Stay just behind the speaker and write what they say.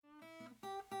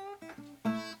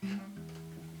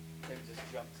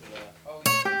jump to that. Oh,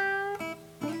 yeah.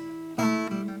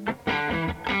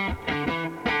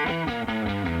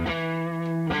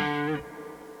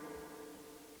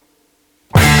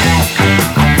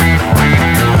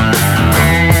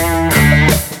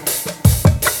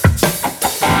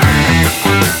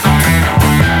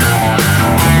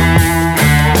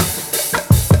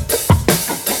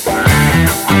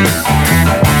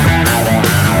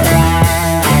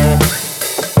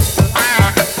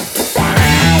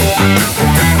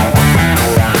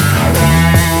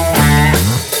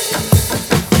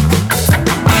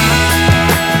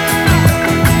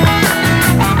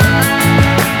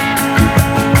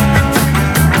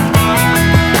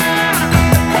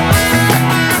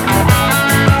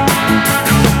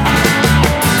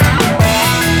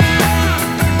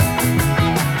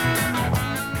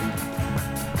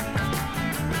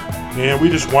 Man, we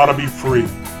just want to be free.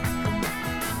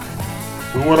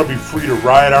 We want to be free to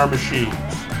ride our machines.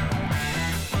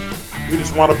 We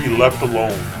just want to be left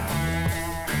alone.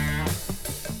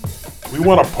 We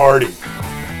want to party.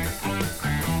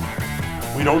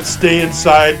 We don't stay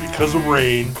inside because of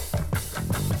rain.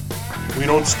 We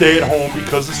don't stay at home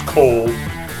because it's cold.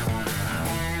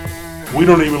 We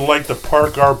don't even like to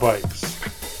park our bikes.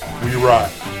 We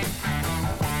ride.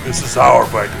 This is our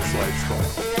biker's lifestyle.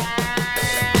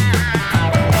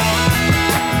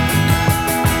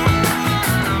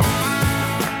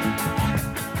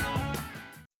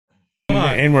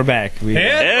 And we're back.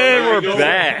 And we're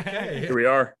back. Okay. Here we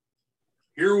are.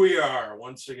 Here we are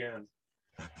once again.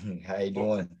 How you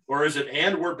doing? Or is it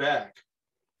and we're back?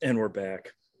 And we're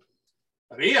back.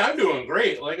 I mean, I'm doing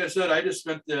great. Like I said, I just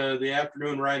spent the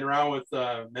afternoon riding around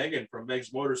with Megan from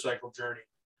Meg's Motorcycle Journey.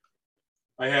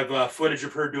 I have footage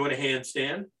of her doing a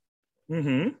handstand.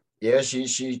 Mm-hmm. Yeah,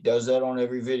 she does that on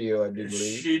every video, I do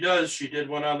believe. She does. She did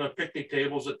one on the picnic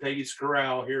tables at Peggy's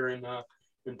Corral here in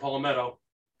Palmetto.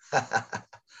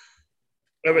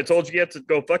 Have I told you have to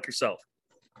go fuck yourself?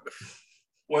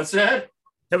 What's that?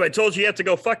 Have I told you have to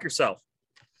go fuck yourself?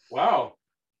 Wow.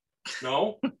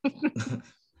 No.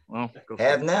 Well, go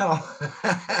Have now.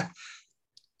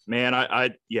 man,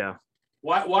 I yeah.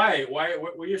 Why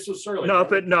were you so surly?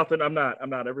 Nothing. I'm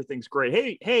not. Everything's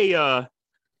great. Hey, how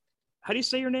do you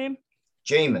say your name?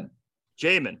 Jaman.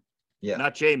 Jaman. Yeah.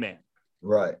 Not J-Man.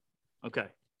 Right. Okay.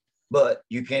 But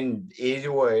you can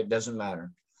either way, it doesn't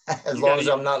matter. As long as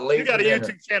I'm not late. You got a for dinner.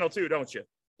 YouTube channel too, don't you?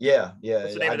 Yeah.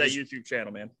 What's the name of that YouTube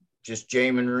channel, man? Just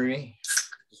Jaman Rooney.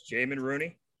 It's Jaman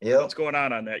Rooney. Yep. What's going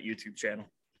on that YouTube channel?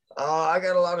 I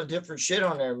got a lot of different shit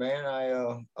on there, man.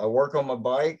 I work on my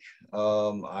bike.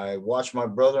 I watch my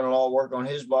brother-in-law work on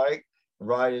his bike.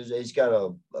 He's got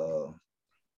a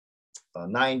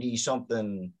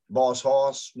 90-something Boss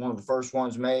Hoss, one of the first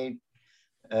ones made.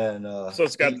 And So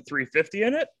it's got the 350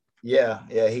 in it? Yeah,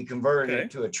 he converted Okay.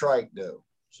 it to a trike though.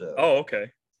 So Oh,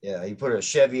 okay. yeah, he put a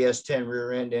Chevy S10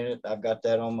 rear end in it. I've got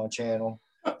that on my channel.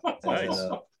 Nice.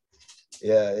 And,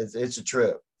 yeah, it's a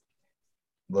trip.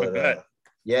 But bet.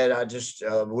 yeah, I just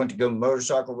went to go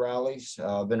motorcycle rallies.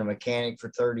 I've been a mechanic for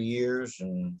 30 years,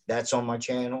 and that's on my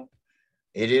channel.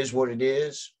 It is what it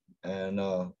is, and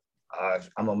I'm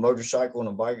a motorcyclist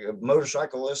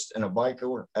and a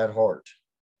biker at heart.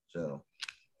 So.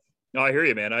 No, I hear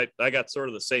you, man. I got sort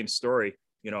of the same story.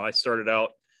 You know, I started out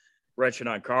wrenching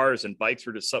on cars, and bikes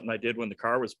were just something I did when the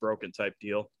car was broken type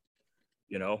deal.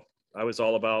 You know, I was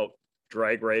all about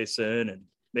drag racing and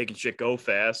making shit go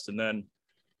fast. And then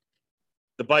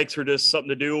the bikes were just something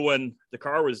to do when the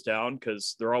car was down,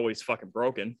 because they're always fucking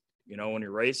broken, you know, when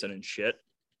you're racing and shit.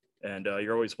 And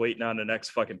you're always waiting on the next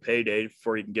fucking payday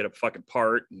before you can get a fucking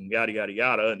part and yada, yada,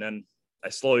 yada. And then I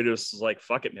slowly just was like,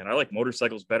 fuck it, man. I like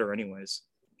motorcycles better anyways.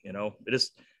 You know, it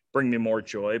just bring me more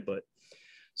joy. But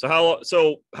so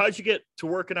how'd you get to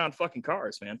working on fucking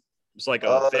cars, man? It's like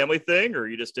a family thing, or are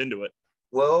you just into it?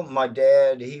 Well, my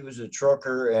dad, he was a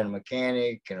trucker and a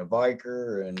mechanic and a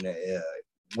biker. And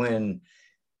when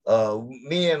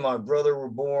me and my brother were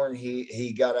born,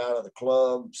 he got out of the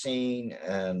club scene,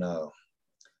 and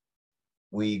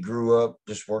we grew up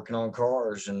just working on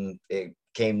cars, and it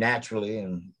came naturally.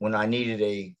 And when I needed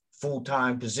a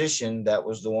full-time position, that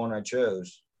was the one I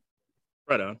chose.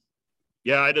 Right on.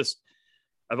 Yeah,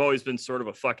 I've always been sort of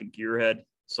a fucking gearhead.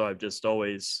 So I've just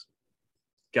always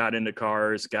got into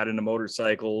cars, got into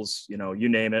motorcycles, you know, you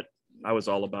name it. I was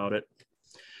all about it.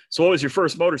 So what was your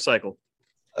first motorcycle?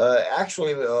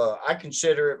 Actually, I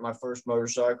consider it my first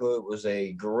motorcycle. It was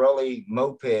a Gorelli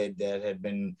moped that had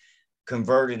been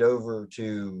converted over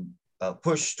to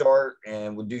push start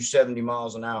and would do 70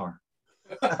 miles an hour.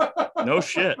 No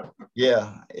shit.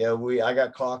 Yeah. I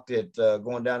got clocked at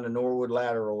going down to Norwood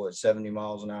Lateral at 70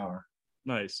 miles an hour.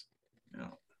 Nice. Yeah.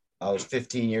 I was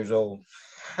 15 years old.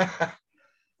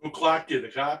 Who clocked you? The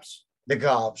cops? The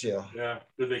cops, yeah. Yeah.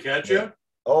 Did they catch Yeah. you?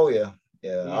 Oh, yeah.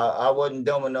 Yeah. Hmm. I wasn't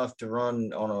dumb enough to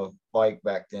run on a bike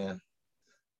back then.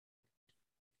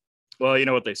 Well, you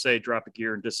know what they say, drop a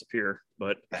gear and disappear.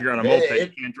 But if you're on a It- moped, it-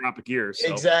 you can't drop a gear.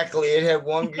 So. Exactly. It had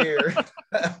one gear.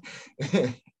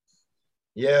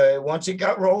 Yeah, once it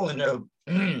got rolling though,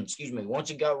 excuse me, once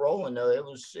it got rolling though, it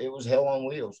was hell on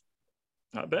wheels.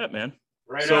 I bet, man.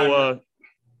 Right So, on.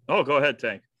 oh, go ahead,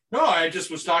 Tank. No, I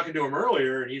just was talking to him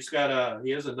earlier, and he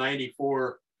has a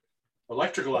 94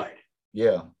 electric glide.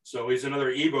 Yeah. So he's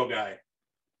another Evo guy.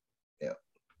 Yeah.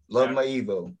 Love Yeah. my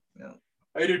Evo. Yeah.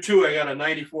 I do too. I got a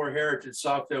 94 Heritage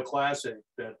Softail Classic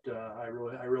that I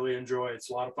really enjoy. It's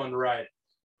a lot of fun to ride.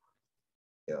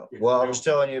 Yeah. You Well, I know? was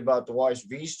telling you about the Weiss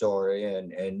V-Star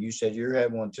and you said you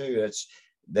had one too.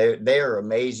 They are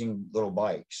amazing little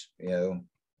bikes, you know.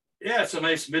 Yeah, it's a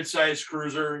nice mid-sized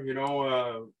cruiser. You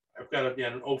know, I've got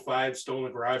an 05 still in the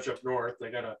garage up north. I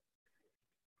got to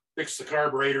fix the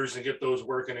carburetors and get those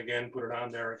working again, put it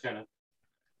on there. I kind of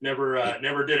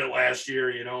never did it last year,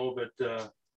 you know,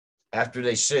 but After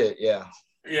they sit, yeah.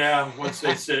 yeah, once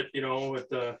they sit, you know,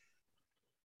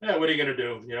 yeah, what are you going to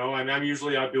do? You know, I'm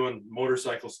usually out doing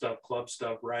motorcycle stuff, club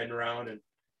stuff, riding around. And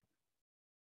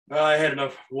I had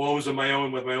enough woes of my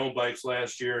own with my own bikes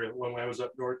last year when I was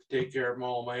up north to take care of them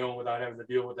all on my own without having to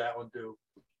deal with that one too.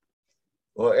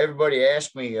 Well, everybody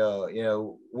asked me, you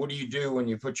know, what do you do when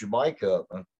you put your bike up?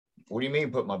 What do you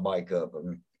mean put my bike up? I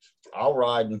mean, I'll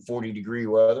ride in 40-degree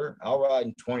weather. I'll ride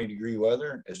in 20-degree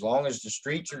weather. As long as the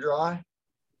streets are dry,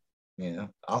 you know,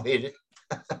 I'll hit it.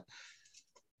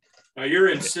 You're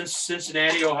in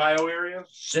Cincinnati, Ohio area?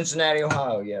 Cincinnati,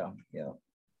 Ohio. Yeah. Yeah.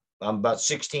 I'm about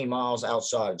 16 miles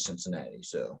outside of Cincinnati.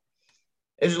 So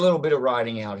there's a little bit of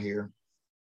riding out here.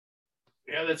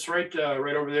 Yeah, that's right.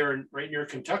 Right over there, right near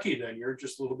Kentucky. Then you're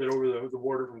just a little bit over the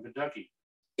border from Kentucky.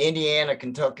 Indiana,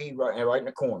 Kentucky, right in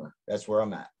the corner. That's where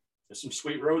I'm at. There's some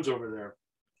sweet roads over there.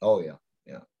 Oh yeah.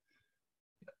 Yeah.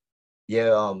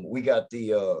 Yeah. We got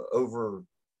the over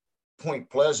Point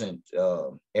Pleasant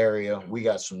area. We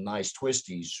got some nice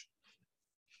twisties.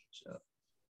 So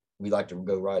we like to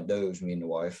go ride those, me and the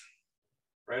wife.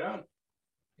 Right on.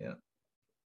 Yeah.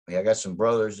 Yeah, I got some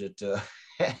brothers that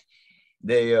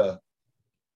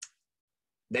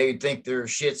they think their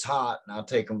shit's hot, and I'll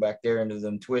take them back there into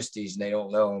them twisties, and they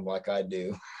don't know them like I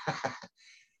do.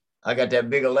 I got that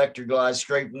big electric glide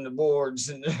scraping the boards,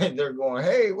 and they're going,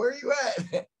 "Hey, where are you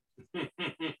at?"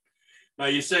 Now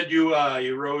you said you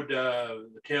rode the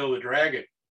Tail of the Dragon.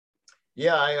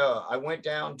 Yeah, I went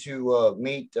down to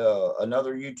meet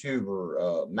another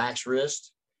YouTuber, Max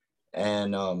Wrist,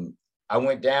 and I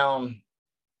went down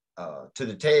to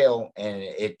the tail, and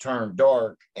it turned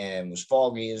dark and was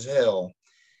foggy as hell.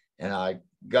 And I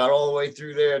got all the way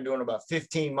through there doing about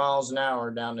 15 miles an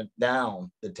hour down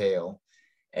the tail.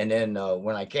 And then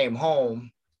when I came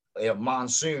home, a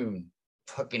monsoon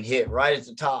fucking hit right at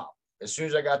the top. As soon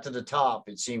as I got to the top,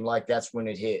 it seemed like that's when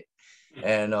it hit.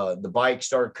 And the bike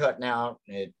started cutting out.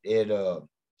 It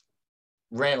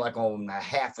ran like on a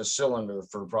half a cylinder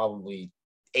for probably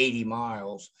 80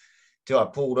 miles till I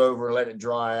pulled over and let it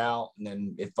dry out. And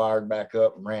then it fired back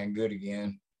up and ran good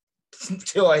again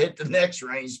until I hit the next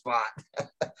range spot.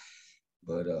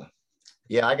 But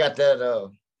yeah, I got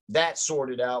that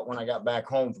sorted out when I got back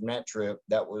home from that trip.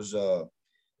 That was I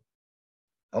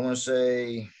want to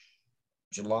say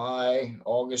July,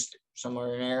 August,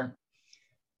 somewhere in there.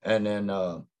 And then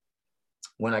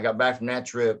when I got back from that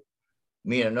trip,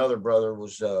 me and another brother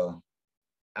was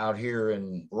out here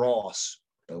in Ross,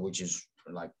 which is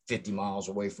like 50 miles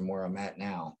away from where I'm at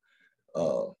now.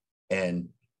 And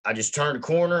I just turned a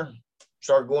corner,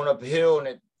 started going up a hill, and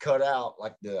it cut out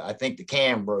like I think the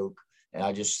cam broke. And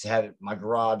I just had it. My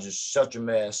garage is such a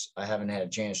mess. I haven't had a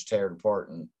chance to tear it apart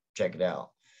and check it out.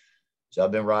 So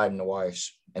I've been riding the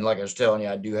wife's. And like I was telling you,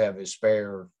 I do have a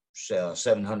spare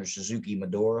 700 Suzuki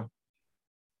Medora.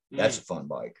 That's a fun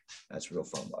bike. That's a real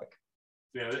fun bike.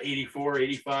 Yeah, 84,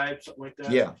 85, something like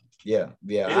that. Yeah.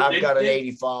 I've got an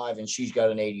 85 and she's got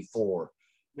an 84.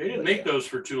 They didn't make those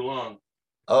for too long.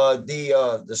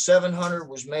 The 700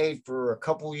 was made for a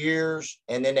couple years,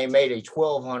 and then they made a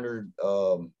 1200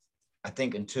 I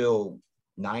think until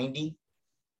 90, if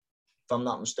I'm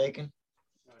not mistaken.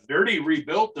 Dirty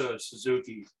rebuilt the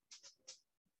Suzuki.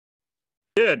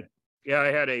 Did. Yeah, I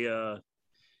had it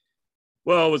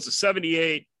was a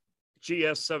 78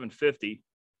 GS 750,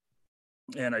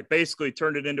 and I basically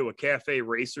turned it into a cafe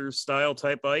racer style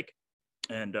type bike.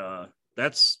 And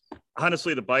that's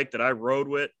honestly the bike that I rode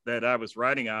with, that I was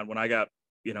riding on when I got,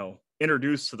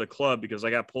 introduced to the club, because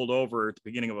I got pulled over at the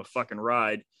beginning of a fucking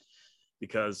ride.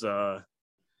 because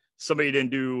somebody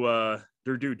didn't do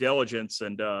their due diligence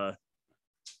and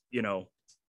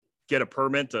get a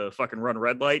permit to fucking run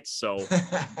red lights. So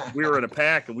we were in a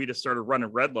pack and we just started running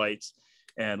red lights.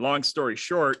 And long story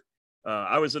short,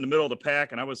 I was in the middle of the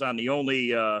pack and I was on the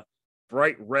only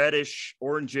bright reddish,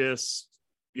 orangish,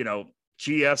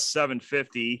 GS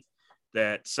 750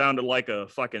 that sounded like a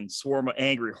fucking swarm of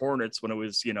angry hornets when it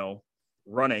was,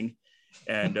 running.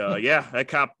 And that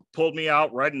cop pulled me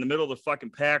out right in the middle of the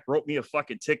fucking pack, wrote me a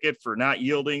fucking ticket for not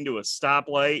yielding to a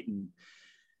stoplight. And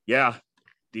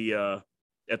the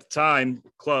at the time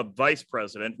club vice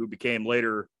president, who became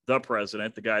later the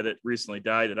president, the guy that recently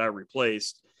died that I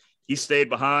replaced, he stayed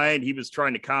behind. He was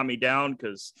trying to calm me down,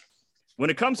 because when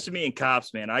it comes to me and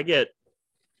cops, man, I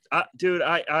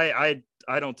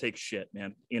don't take shit,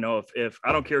 man. If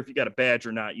I don't care if you got a badge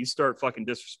or not, you start fucking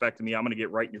disrespecting me, I'm gonna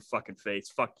get right in your fucking face.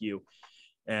 Fuck you.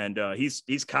 And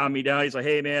he's calmed me down. He's like,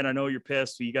 hey man, I know you're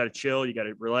pissed, but you got to chill, you got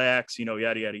to relax, yada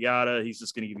yada yada. He's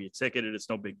just gonna give you a ticket and it's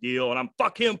no big deal. And I'm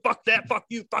fuck him, fuck that, fuck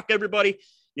you, fuck everybody,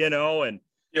 and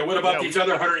yeah. What about these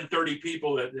other 130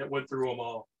 people that went through them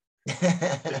all?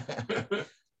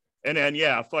 And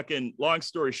then fucking long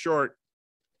story short,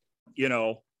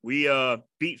 we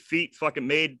beat feet, fucking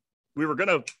we were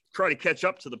gonna try to catch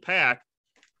up to the pack,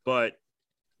 but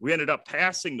we ended up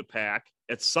passing the pack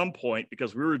at some point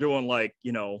because we were doing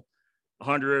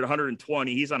 100,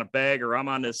 120. He's on a bagger. I'm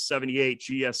on this 78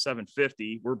 GS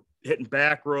 750. We're hitting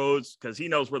back roads because he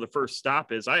knows where the first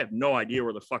stop is. I have no idea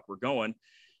where the fuck we're going.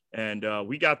 And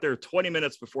we got there 20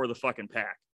 minutes before the fucking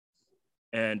pack.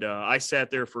 And I sat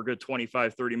there for a good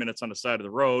 25, 30 minutes on the side of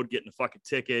the road, getting a fucking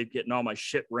ticket, getting all my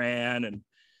shit ran and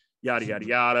yada, yada,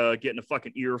 yada, getting a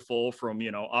fucking earful from,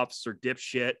 Officer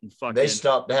Dipshit and fucking. They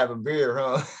stopped to have a beer,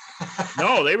 huh?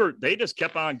 No, they just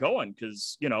kept on going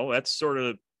because, that's sort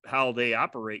of how they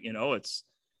operate. It's,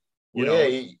 you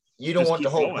don't want the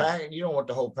whole pack. You don't want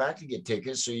the whole pack to get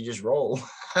tickets. So you just roll.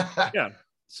 Yeah.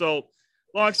 So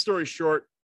long story short,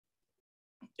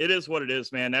 it is what it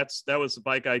is, man. That was the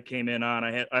bike I came in on.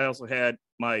 I also had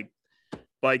my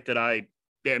bike that I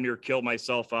damn near killed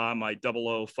myself on, my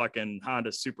 00 fucking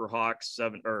Honda Super Hawk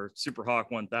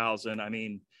 1000. I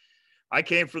mean, I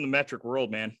came from the metric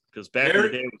world, man, because back in the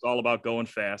day it was all about going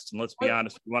fast. And let's be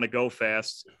honest, if you want to go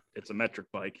fast, it's a metric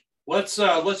bike. Let's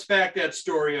back that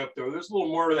story up though. There's a little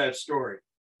more to that story.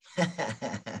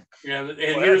 Yeah, and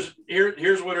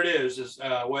here's what it is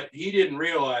what he didn't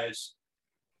realize.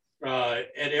 At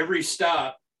every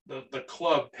stop, the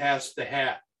club passed the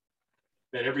hat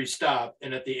at every stop.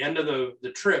 And at the end of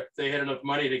the trip, they had enough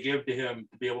money to give to him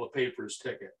to be able to pay for his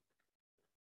ticket.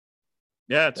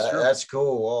 Yeah, it's true. That's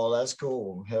cool. Oh, that's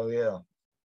cool. Hell yeah.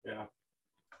 Yeah.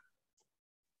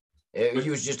 He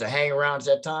was just a hang around at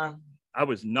that time? I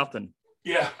was nothing.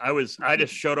 Yeah. I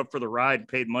just showed up for the ride and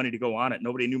paid money to go on it.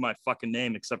 Nobody knew my fucking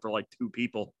name except for 2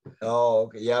 people. Oh,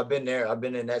 okay. Yeah, I've been there. I've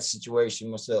been in that situation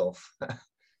myself.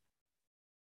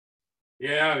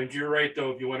 Yeah, and you're right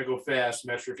though. If you want to go fast,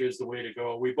 metric is the way to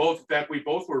go. We both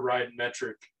were riding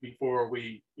metric before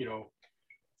we, when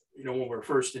we were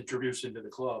first introduced into the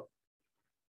club.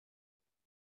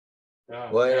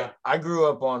 I grew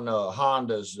up on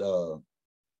Hondas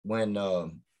when I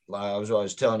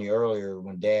was telling you earlier,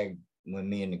 when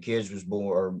me and the kids was born,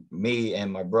 or me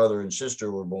and my brother and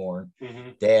sister were born,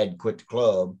 Dad quit the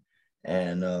club,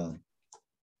 and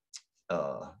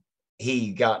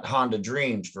he got Honda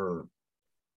Dreams for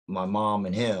my mom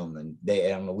and him, and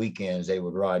they on the weekends they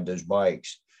would ride those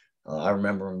bikes. I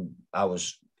remember him, I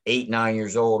was 8, 9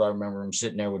 years old. I remember him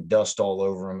sitting there with dust all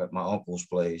over him at my uncle's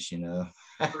place,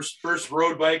 First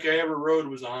road bike I ever rode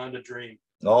was a Honda Dream.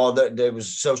 Oh, that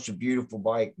was such a beautiful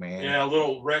bike, man. Yeah, a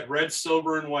little red,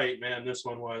 silver, and white, man. This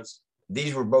one was.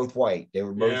 These were both white. They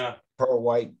were both pearl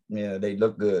white. Yeah, they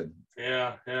look good.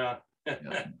 Yeah. But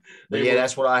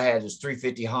that's what I had. This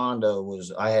 350 Honda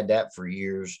I had that for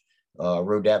years.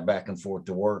 Rode that back and forth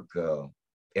to work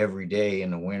every day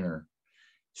in the winter,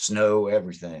 snow,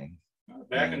 everything.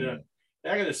 Back in the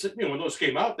when those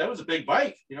came out, that was a big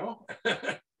bike, You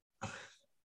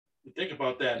think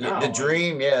about that now. The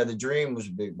Dream was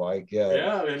a big bike.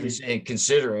 Yeah. I mean,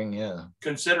 considering,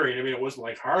 it wasn't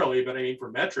like Harley, but I mean, for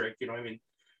metric,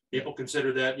 people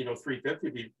consider that, 350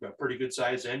 to be a pretty good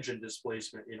size engine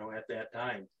displacement, at that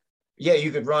time. Yeah,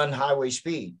 you could run highway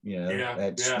speed.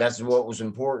 That's what was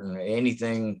important.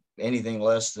 Anything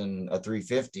less than a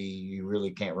 350, you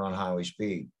really can't run highway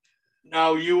speed.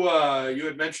 Now you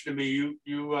had mentioned to me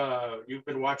you've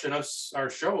been watching our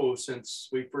show since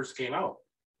we first came out.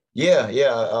 Yeah.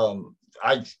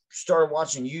 I started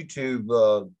watching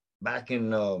YouTube back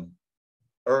in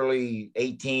early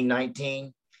 18,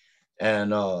 19,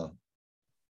 and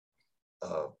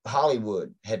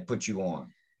Hollywood had put you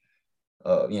on.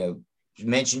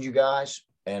 Mentioned you guys,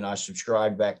 and I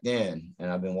subscribed back then,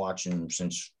 and I've been watching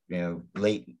since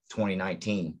late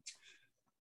 2019.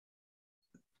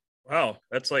 Wow,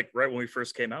 that's like right when we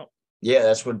first came out. Yeah,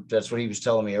 that's what he was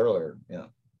telling me earlier. Yeah.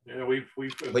 Yeah, we've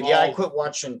But yeah, I quit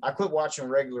watching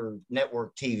regular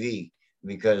network TV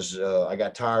because I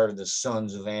got tired of the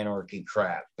Sons of Anarchy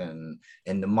crap and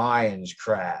the Mayans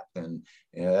crap, and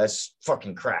that's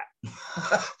fucking crap.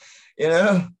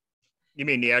 You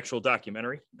mean the actual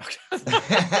documentary?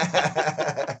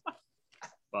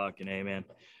 Fucking A, man.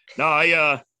 No,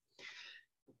 I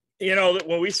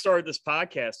when we started this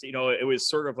podcast, it was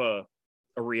sort of a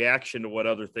reaction to what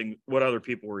other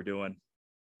people were doing,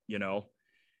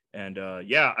 And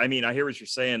I mean, I hear what you're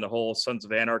saying, the whole Sons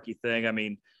of Anarchy thing. I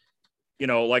mean,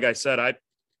 like I said,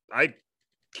 I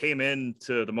came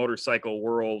into the motorcycle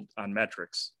world on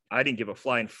metrics. I didn't give a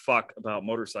flying fuck about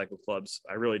motorcycle clubs.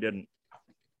 I really didn't.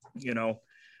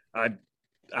 I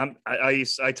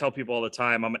tell people all the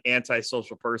time, I'm an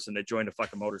antisocial person that joined a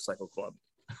fucking motorcycle club.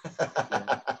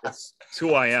 It's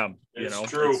who I am. It's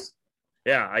true.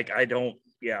 I don't.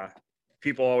 Yeah.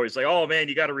 People always like, oh man,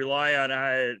 you got to rely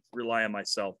on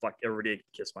myself. Fuck, everybody can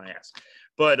kiss my ass.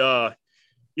 But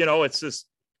it's just,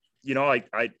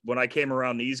 I when I came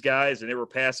around these guys and they were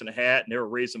passing a hat and they were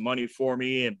raising money for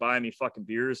me and buying me fucking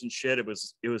beers and shit, it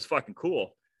was fucking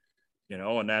cool,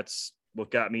 and that's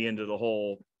what got me into the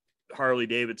whole Harley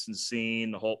Davidson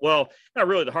scene. Not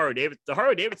really the Harley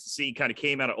Davidson scene kind of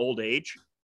came out of old age.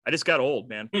 I just got old,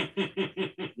 man.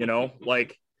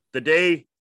 Like the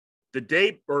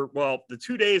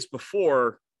 2 days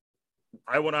before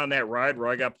I went on that ride where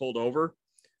I got pulled over,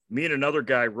 me and another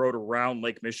guy rode around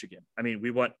Lake Michigan. I mean,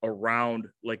 we went around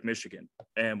Lake Michigan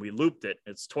and we looped it.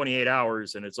 It's 28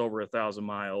 hours and it's over 1,000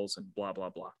 miles and blah, blah,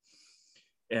 blah.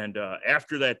 And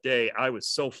after that day, I was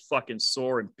so fucking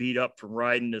sore and beat up from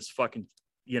riding this fucking,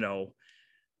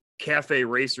 cafe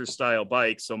racer style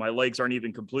bike. So my legs aren't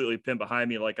even completely pinned behind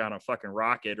me like on a fucking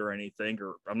rocket or anything,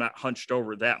 or I'm not hunched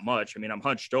over that much. I mean, I'm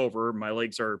hunched over. My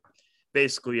legs are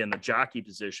basically in the jockey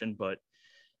position, but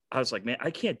I was like, man, I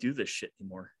can't do this shit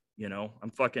anymore. I'm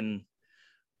fucking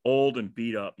old and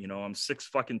beat up. I'm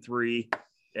 6'3"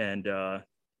 and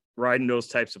riding those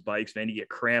types of bikes, man, you get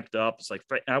cramped up. It's like,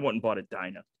 I went and bought a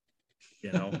Dyna,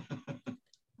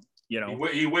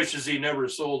 He wishes he never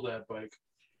sold that bike.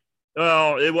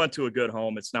 Well, it went to a good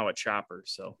home. It's now a chopper.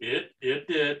 So it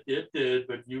did.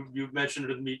 But you've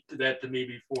mentioned that to me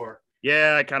before.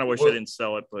 Yeah, I kind of wish I didn't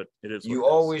sell it, but it is. You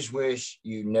always wish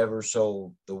you never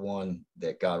sold the one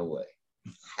that got away.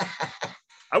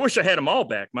 I wish I had them all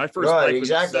back. My first bike was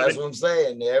exactly. That's what I'm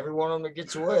saying. Every one of them that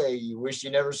gets away, you wish you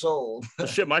never sold.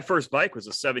 Shit, my first bike was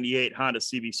a '78 Honda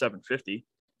CB750.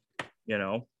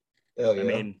 Hell yeah. I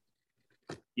mean,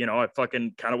 I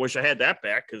fucking kind of wish I had that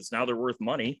back because now they're worth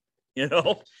money. Yeah.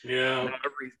 Now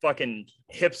every fucking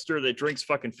hipster that drinks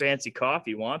fucking fancy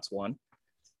coffee wants one.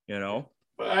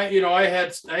 But I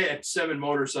had 7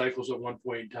 motorcycles at one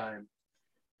point in time.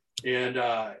 And,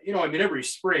 every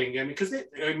spring, because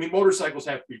motorcycles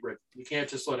have to be ridden. You can't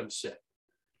just let them sit.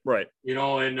 Right.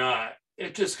 And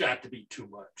it just got to be too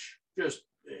much, just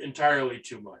entirely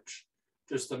too much.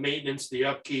 Just the maintenance, the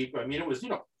upkeep. I mean, it was,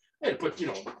 I had to put,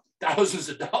 thousands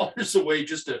of dollars away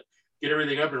just to get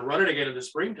everything up and running again in the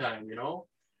springtime, I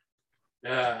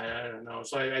don't know.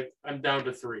 So I'm down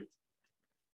to 3.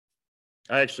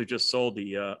 I actually just sold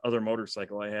the other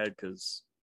motorcycle I had because,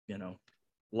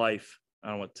 life. I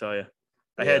don't want to tell you.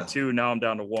 I had 2. Now I'm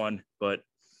down to 1, but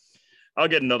I'll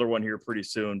get another one here pretty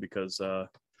soon because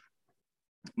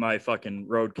my fucking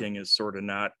Road King is sort of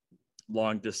not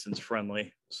long distance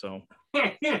friendly. So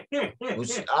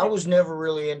I was never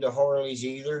really into Harleys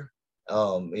either. I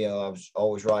was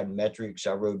always riding metrics.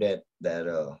 I rode that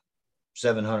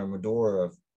 700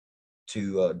 Medora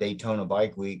to Daytona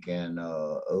Bike Week in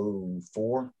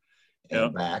 04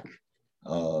 and back.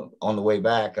 On the way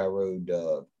back, I rode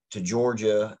to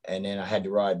Georgia, and then I had to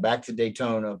ride back to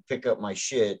Daytona, pick up my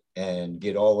shit, and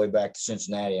get all the way back to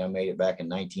Cincinnati. I made it back in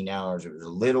 19 hours. It was a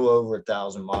little over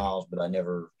 1,000 miles, but I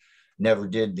never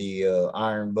did the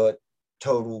iron butt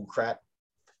total crap.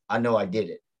 I know I did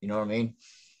it. You know what I mean?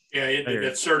 Yeah,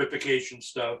 that certification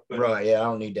stuff. But right, yeah, I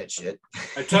don't need that shit.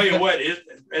 I tell you what,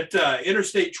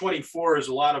 Interstate 24 is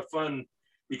a lot of fun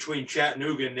between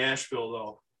Chattanooga and Nashville,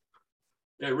 though.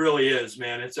 It really is,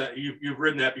 man. It's you've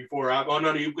ridden that before.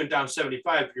 No, you went down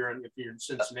 75 if you're in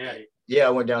Cincinnati. Yeah,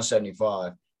 I went down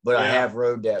 75, but I have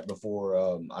rode that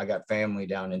before. I got family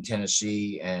down in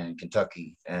Tennessee and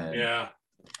Kentucky, and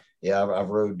I've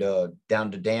rode down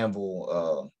to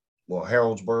Danville,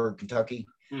 Harrodsburg, Kentucky,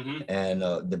 and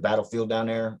the battlefield down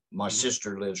there. My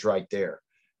sister lives right there,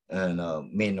 and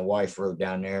me and the wife rode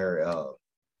down there.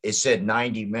 It said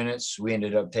 90 minutes. We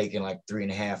ended up taking like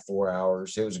 3.5, 4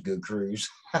 hours. It was a good cruise.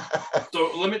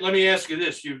 So let me ask you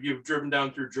this: you've driven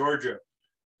down through Georgia.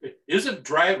 Isn't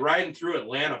riding through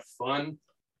Atlanta fun?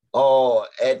 Oh,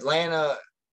 Atlanta!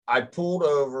 I pulled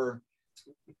over,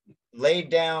 laid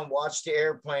down, watched the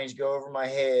airplanes go over my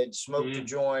head, smoked a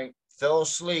joint, fell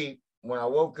asleep. When I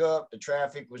woke up, the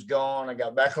traffic was gone. I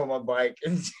got back on my bike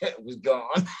and it was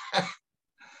gone.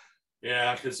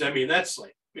 Yeah, because I mean that's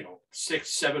like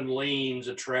 6, 7 lanes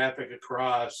of traffic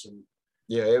across, and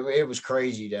yeah, it was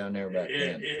crazy down there back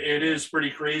then. It is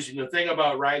pretty crazy. And the thing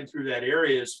about riding through that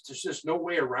area is there's just no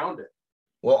way around it.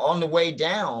 Well, on the way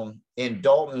down in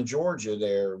Dalton, Georgia,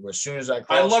 there, as soon as I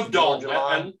crossed, I love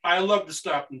Dalton. I love to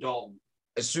stop in Dalton.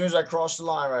 As soon as I crossed the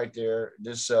line right there,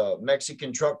 this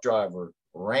Mexican truck driver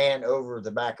ran over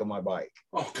the back of my bike.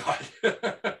 Oh God.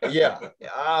 Yeah,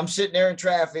 I'm sitting there in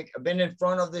traffic. I've been in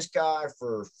front of this guy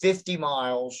for 50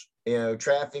 miles.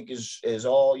 Traffic is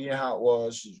all, how it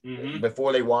was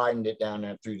before they widened it down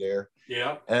there through there.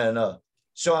 Yeah. And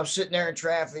so I'm sitting there in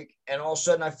traffic, and all of a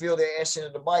sudden I feel the ass end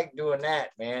of the bike doing that,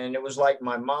 man. And it was like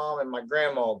my mom and my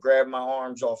grandma grabbed my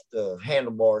arms off the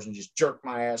handlebars and just jerked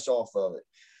my ass off of it.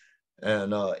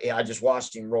 And I just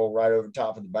watched him roll right over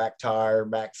top of the back tire,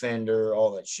 back fender,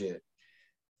 all that shit.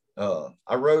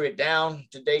 I rode it down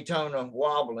to Daytona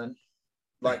wobbling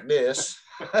like this.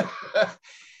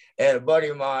 And a buddy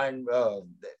of mine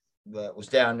that was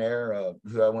down there,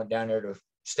 who I went down there to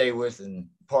stay with and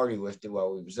party with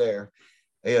while we was there,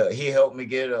 he helped me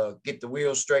get the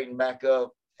wheels straightened back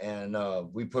up, and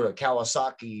we put a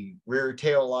Kawasaki rear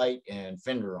tail light and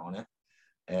fender on it.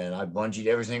 And I bungeed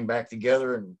everything back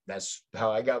together, and that's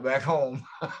how I got back home.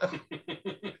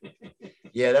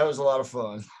 Yeah, that was a lot of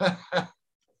fun.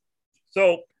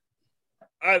 So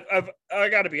I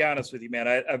got to be honest with you, man.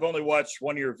 I've only watched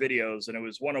one of your videos, and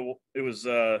it was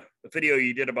a video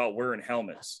you did about wearing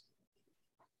helmets.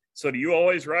 So do you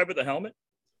always ride with a helmet?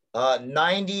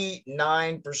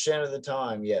 99% of the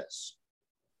time, yes.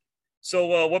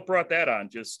 So what brought that on?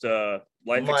 Just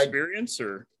life experience,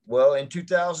 or? Well, in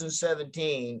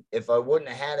 2017, if I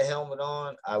wouldn't have had a helmet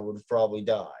on, I would have probably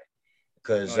died,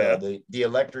 because the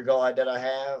electric light that I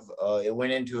have, it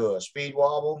went into a speed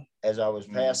wobble as I was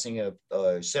passing a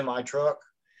semi truck,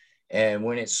 and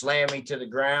when it slammed me to the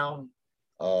ground,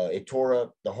 it tore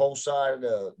up the whole side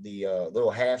of the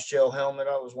little half shell helmet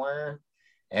I was wearing,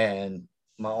 and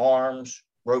my arms,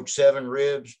 broke 7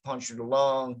 ribs, punctured a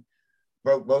lung,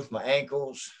 broke both my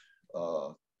ankles.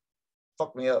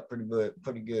 Fucked me up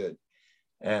pretty good.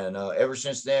 And ever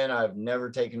since then, I've never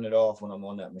taken it off when I'm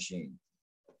on that machine.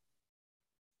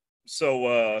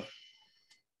 So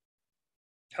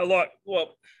how long?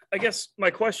 Well, I guess my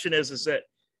question is that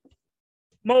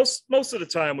most of the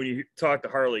time when you talk to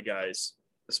Harley guys,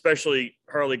 especially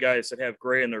Harley guys that have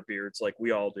gray in their beards, like we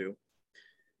all do,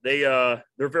 they're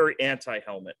very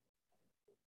anti-helmet.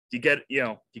 Do you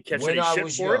catch any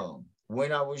shit for it?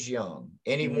 When I was young.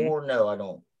 Anymore, no, I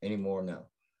don't. Anymore, no.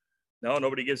 No,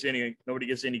 nobody gives any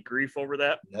grief over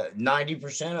that.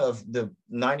 90% of the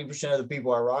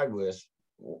people I ride with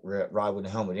a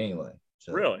helmet anyway.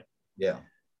 So, really? Yeah.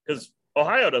 Because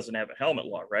Ohio doesn't have a helmet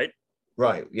law, right?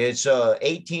 Right. It's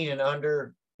 18 and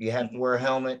under. You have to wear a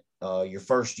helmet. Your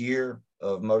first year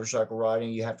of motorcycle riding,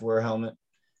 you have to wear a helmet.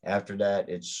 After that,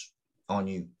 it's on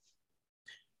you.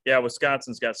 Yeah,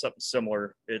 Wisconsin's got something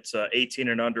similar. It's 18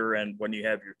 and under, and when you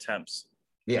have your temps.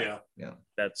 Yeah.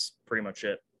 That's pretty much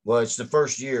it. Well, it's the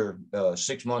first year,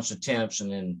 6 months of temps,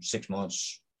 and then 6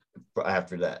 months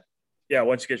after that. Yeah,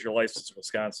 once you get your license in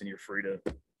Wisconsin, you're free to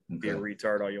be a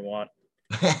retard all you want.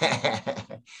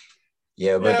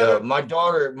 Yeah, but my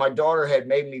daughter had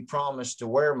made me promise to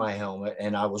wear my helmet,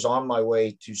 and I was on my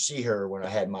way to see her when I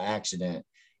had my accident.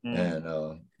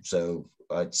 And so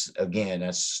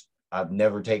I've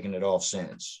never taken it off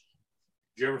since.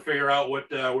 Did you ever figure out where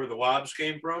the wobs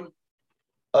came from?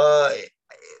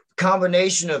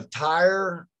 Combination of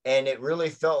tire, and it really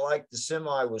felt like the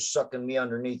semi was sucking me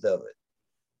underneath of it.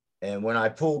 And when I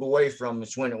pulled away from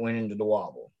it's when it went into the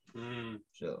wobble.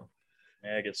 So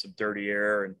I get some dirty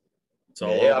air, and it's all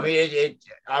over. I mean,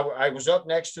 I was up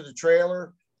next to the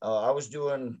trailer. I was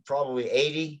doing probably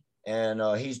 80, and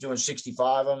he's doing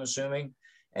 65, I'm assuming.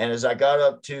 And as I got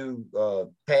up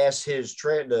to pass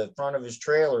the front of his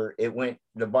trailer,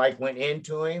 the bike went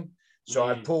into him. So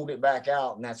I pulled it back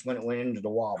out, and that's when it went into the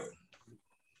wobble.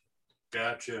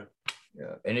 Gotcha.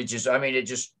 Yeah. And it just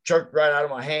jerked right out of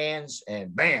my hands,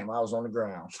 and bam, I was on the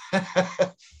ground.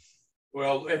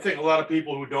 Well, I think a lot of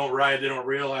people who don't ride, they don't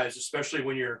realize, especially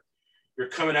when you're you're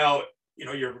coming out,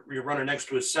 you're running next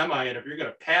to a semi, and if you're going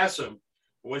to pass them,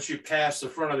 once you pass the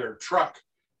front of their truck,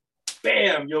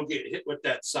 bam, you'll get hit with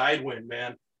that side wind,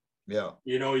 man. Yeah.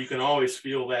 You can always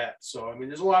feel that. So, I mean,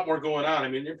 there's a lot more going on. I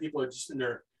mean, there people are just in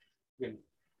there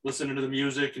listening to the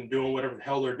music and doing whatever the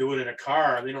hell they're doing in a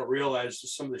car. And they don't realize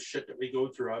just some of the shit that we go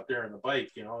through out there on the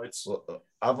bike. It's. Well,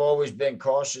 I've always been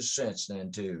cautious since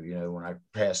then too. When I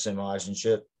pass semis and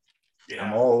shit, Yeah.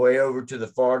 I'm all the way over to the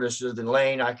farthest of the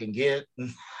lane I can get.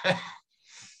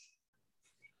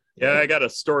 Yeah, I got a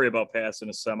story about passing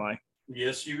a semi.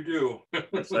 Yes, you do.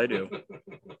 Yes, I do.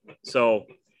 So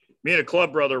me and a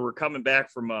club brother were coming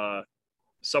back from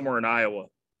somewhere in Iowa,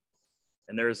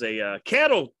 and there's a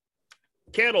cattle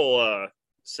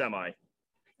semi,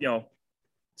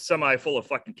 semi full of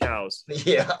fucking cows.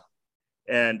 Yeah.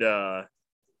 And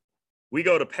we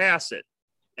go to pass it,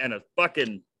 and a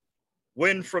fucking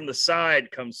wind from the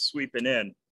side comes sweeping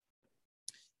in.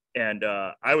 And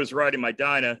I was riding my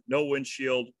Dyna, no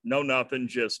windshield, no nothing,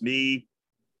 just me.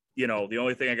 The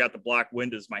only thing I got to block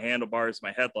wind is my handlebars,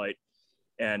 my headlight.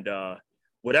 And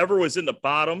whatever was in the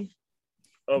bottom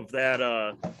of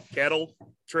that cattle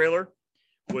trailer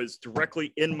was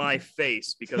directly in my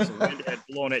face because the wind had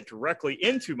blown it directly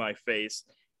into my face.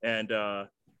 And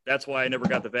that's why I never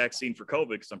got the vaccine for COVID,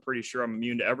 because I'm pretty sure I'm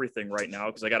immune to everything right now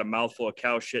because I got a mouthful of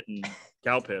cow shit and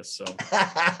cow piss. So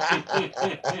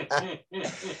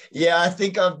yeah, I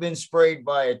think I've been sprayed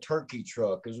by a turkey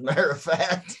truck, as a matter of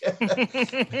fact.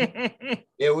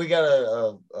 Yeah, we got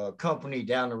a company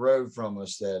down the road from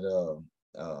us that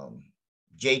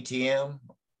JTM.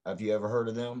 Have you ever heard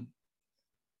of them?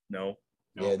 No.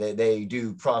 Yeah, they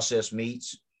do processed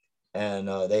meats. And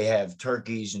they have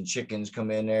turkeys and chickens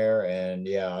come in there. And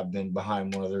yeah, I've been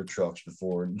behind one of their trucks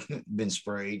before and been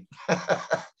sprayed. Well,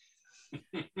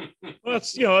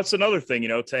 that's another thing,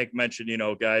 Tank mentioned,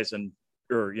 guys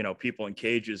or people in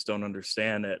cages don't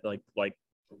understand that like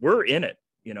we're in it,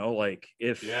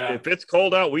 if it's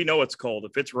cold out, we know it's cold.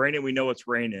 If it's raining, we know it's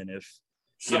raining. If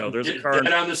there's a car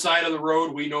on the side of the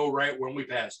road, we know right when we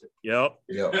passed it. Yep.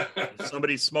 Yep. If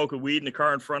somebody's smoking weed in the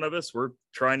car in front of us, we're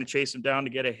trying to chase them down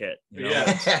to get a hit.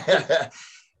 Yeah.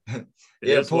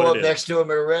 Yeah, pull up next to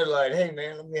him at a red light. Hey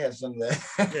man, let me have some of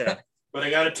that. Yeah. But I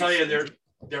got to tell you,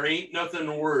 there ain't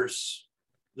nothing worse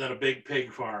than a big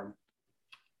pig farm.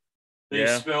 They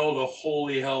smell the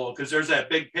holy hell, because there's that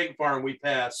big pig farm we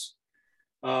pass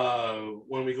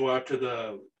when we go out to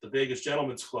the Vegas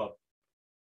Gentlemen's Club.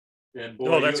 And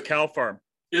boy, that's cow farm.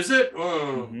 Is it?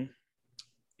 Oh. Mm-hmm.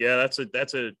 Yeah, that's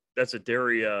a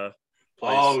dairy place.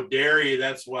 Oh, dairy.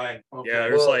 That's why. Okay. Yeah,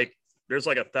 there's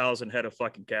like 1,000 head of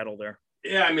fucking cattle there.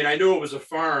 Yeah, I mean, I knew it was a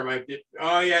farm.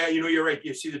 Oh yeah, you're right.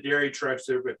 You see the dairy trucks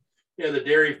there, but yeah, the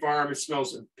dairy farm. It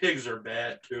smells. And pigs are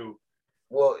bad too.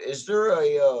 Well, is there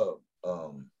a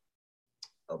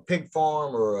pig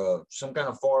farm or some kind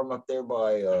of farm up there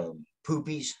by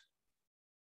Poopies?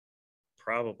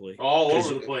 Probably all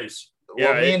over the place.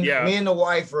 Well, me and the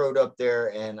wife rode up there,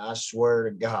 and I swear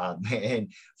to God, man,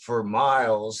 for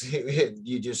miles,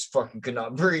 you just fucking could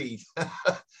not breathe.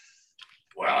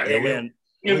 Well, I mean,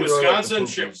 in Wisconsin,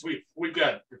 we've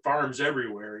got farms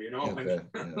everywhere, Okay.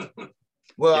 Yeah.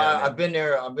 Well, I've been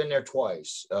there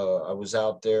twice. I was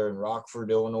out there in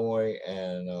Rockford, Illinois,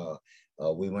 and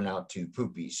we went out to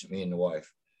Poopies, me and the wife.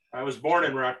 I was born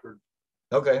in Rockford.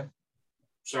 Okay.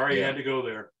 Sorry you had to go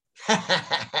there.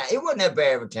 It wasn't that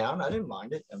bad of a town. I didn't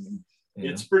mind it. I mean,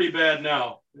 it's pretty bad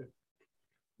now.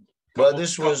 But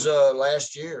this was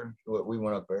last year we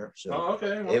went up there. So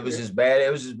okay. It was as bad. It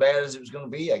was as bad as it was going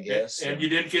to be, I guess. And you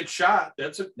didn't get shot. We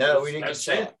didn't get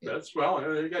shot. That's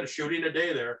you got a shooting a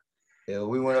day there. Yeah,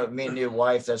 we went up. Me and your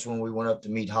wife. That's when we went up to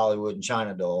meet Hollywood and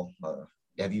China Doll.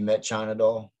 Have you met China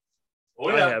Doll? Oh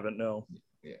yeah. I haven't. No.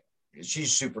 She's a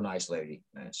super nice lady,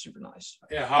 man. Super nice.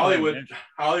 Yeah, Hollywood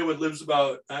lives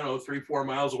about 3-4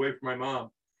 miles away from my mom.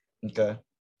 Okay.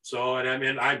 So, and I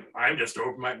mean, I'm just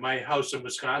over my house in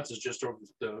Wisconsin is just over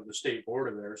the state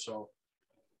border there. So,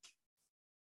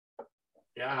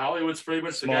 yeah, Hollywood's pretty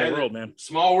much small the guy. World, man.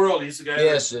 Small world. He's the guy.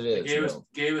 Yes, it is.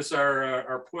 Gave us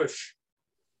our push.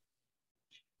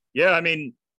 Yeah, I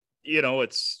mean,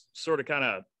 it's sort of kind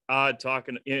of odd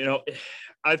talking.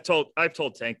 I've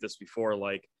told Tank this before,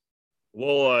 like.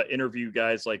 We'll interview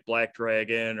guys like Black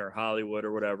Dragon or Hollywood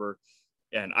or whatever.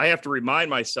 And I have to remind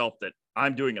myself that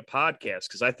I'm doing a podcast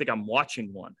because I think I'm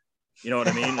watching one. You know what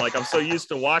I mean? Like, I'm so used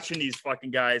to watching these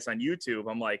fucking guys on YouTube.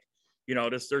 I'm like,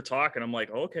 just they're talking. I'm like,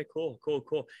 oh, okay, cool.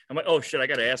 I'm like, oh shit, I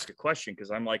got to ask a question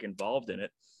because I'm like involved in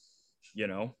it,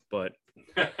 but.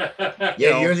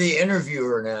 You're the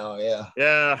interviewer now. Yeah.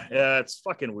 Yeah. It's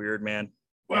fucking weird, man.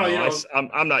 Well,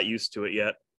 I'm not used to it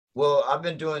yet. Well, I've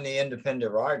been doing the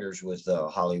independent riders with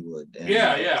Hollywood and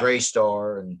Yeah. Gray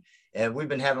Star, and we've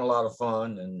been having a lot of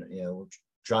fun, and we're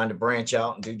trying to branch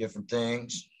out and do different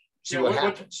things. See what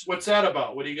happens. What's that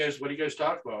about? What do you guys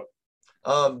talk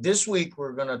about? This week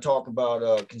we're going to talk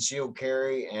about concealed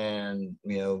carry and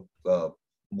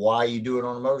why you do it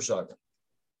on a motorcycle.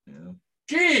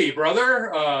 Gee,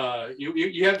 brother,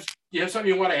 you have something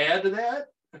you want to add to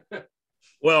that?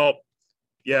 Well,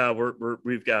 yeah,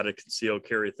 we've got a concealed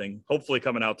carry thing, hopefully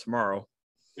coming out tomorrow.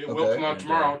 It will come out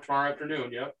tomorrow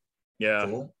afternoon. Yep. Yeah.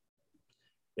 Cool.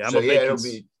 Yeah.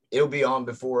 It'll be on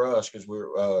before us because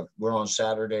we're on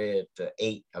Saturday at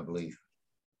 8, I believe.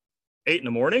 8 in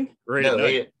the morning or 8 at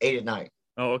night? 8 at night.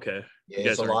 Oh, okay. Yeah,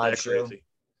 it's a live show.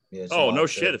 Yeah, no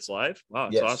shit, it's live. Wow,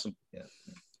 it's awesome. Yeah.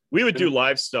 We would do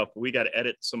live stuff, but we got to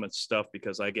edit so much stuff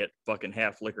because I get fucking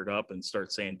half liquored up and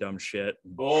start saying dumb shit.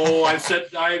 Oh, I've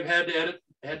had to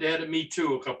edit me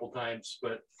too a couple times,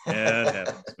 but yeah, it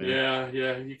happens, man.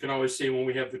 Yeah. You can always see when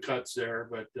we have the cuts there,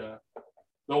 but the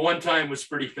one time was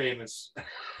pretty famous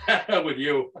with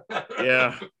you.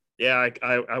 Yeah.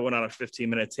 I went on a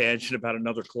 15-minute tangent about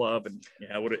another club, and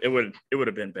it would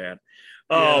have been bad.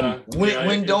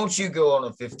 When don't you go on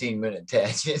a 15-minute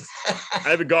tangent? I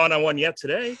haven't gone on one yet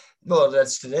today. Well,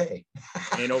 that's today.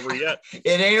 Ain't over yet.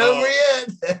 It ain't over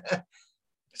yet.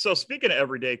 So speaking of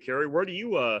everyday carry, where do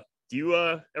you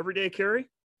everyday carry?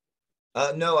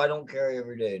 No, I don't carry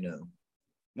every day. No.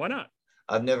 Why not?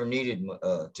 I've never needed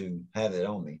to have it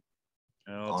on me.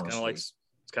 Oh, it's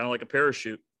kind of like a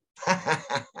parachute.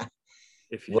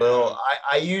 Well,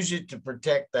 I use it to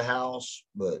protect the house,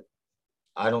 but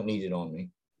I don't need it on me.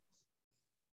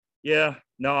 Yeah,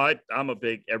 no, I'm a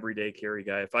big everyday carry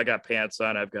guy. If I got pants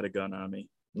on, I've got a gun on me.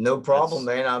 No problem,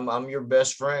 man. I'm your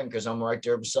best friend because I'm right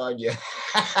there beside you.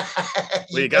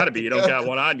 Well, you got to be. You don't got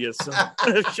one on you, so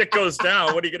if shit goes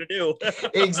down, what are you gonna do?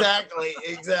 Exactly.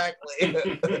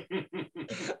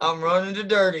 I'm running to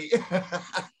dirty.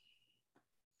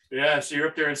 Yeah, so you're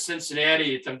up there in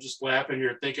Cincinnati. I'm just laughing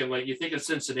here, thinking like you think of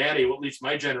Cincinnati, well, at least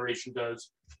my generation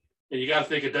does. And you got to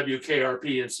think of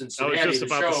WKRP in Cincinnati. I was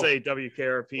just about to say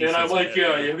WKRP. And I'm like,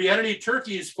 have you had any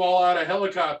turkeys fall out of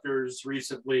helicopters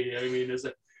recently? I mean, is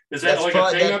that like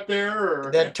a thing up there?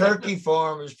 Or? That turkey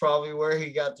farm is probably where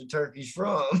he got the turkeys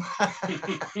from.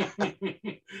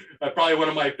 Probably one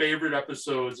of my favorite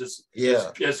episodes is,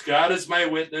 as God is my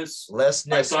witness,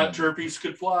 I thought turkeys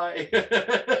could fly.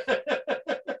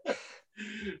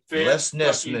 Les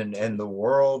Nessman and the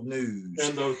World News.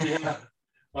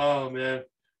 Oh, man.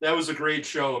 That was a great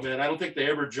show, man. I don't think they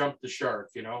ever jumped the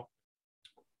shark,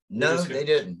 No, they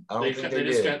didn't. I don't think they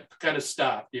just did. kind of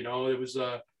stopped, It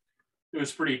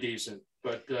was pretty decent.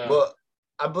 But well,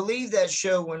 I believe that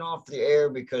show went off the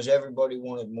air because everybody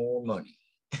wanted more money.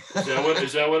 Is that what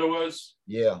it was?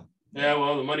 Yeah. Yeah,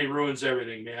 well, the money ruins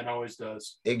everything, man. Always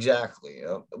does. Exactly.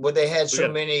 Well, they had so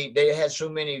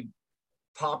many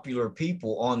popular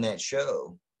people on that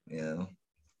show.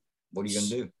 What are you gonna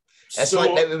do? That's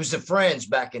like that. It was the Friends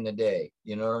back in the day.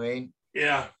 You know what I mean?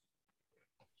 Yeah.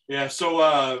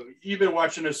 So you've been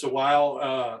watching this a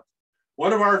while.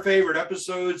 One of our favorite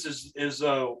episodes is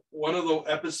one of the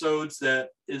episodes that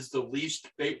is the least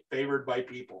favored by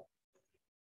people.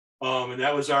 And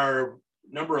that was our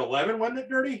number 11, wasn't it,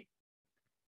 Dirty?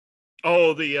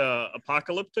 Oh, the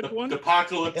apocalyptic one? The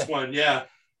apocalypse one, yeah.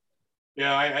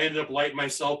 Yeah, I ended up lighting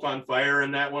myself on fire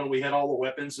in that one. We had all the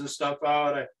weapons and stuff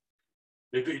out.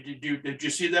 Did you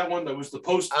see that one? That was the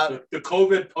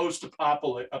COVID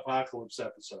post-apocalypse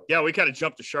episode. Yeah, we kind of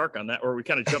jumped the shark on that, or we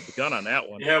kind of jumped the gun on that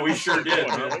one. Yeah, we sure did.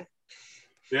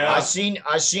 Yeah, I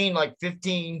seen like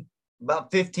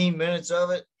about 15 minutes of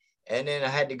it, and then I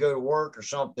had to go to work or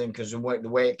something because the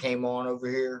way it came on over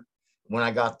here when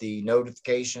I got the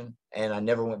notification, and I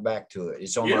never went back to it.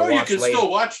 It's on my watch later. You can still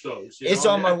watch those. It's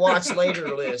on my watch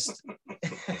later list.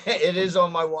 It is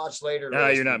on my watch later list. No,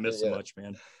 you're not missing much,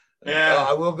 man. Yeah,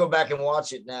 I will go back and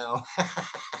watch it now.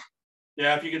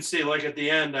 Yeah, if you can see, like at the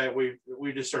end,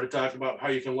 we just started talking about how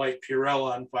you can light Purell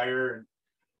on fire,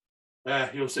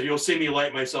 and you'll see me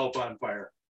light myself on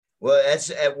fire. Well, that's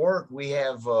at work. We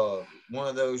have one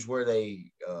of those where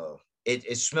they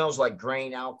it smells like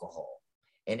grain alcohol,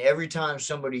 and every time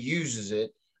somebody uses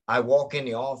it, I walk in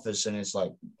the office and it's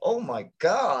like, oh my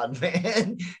God,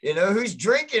 man, who's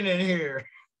drinking in here?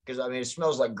 Because I mean, it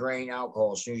smells like grain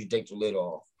alcohol as soon as you take the lid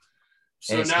off.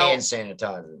 So and it's now, hand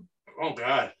sanitizer. Oh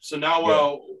God! So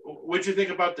now, what'd you think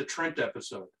about the Trent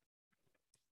episode?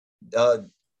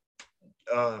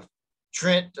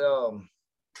 Trent.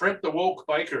 Trent, the woke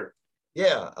biker.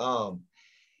 Yeah.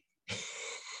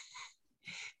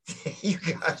 You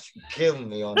guys are killing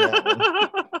me on that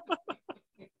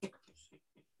one.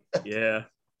 Yeah.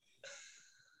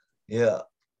 Yeah.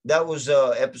 That was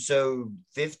episode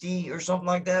 50 or something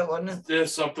like that, wasn't it?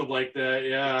 There's something like that.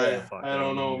 Yeah. I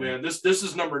don't know, man. This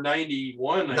is number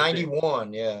 91.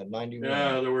 91. Yeah. 91.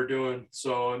 Yeah, that we're doing.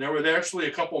 So, and there were actually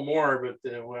a couple more, but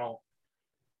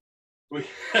we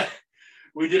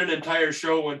we did an entire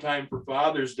show one time for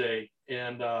Father's Day,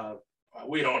 and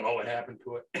we don't know what happened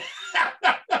to it.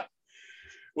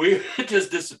 It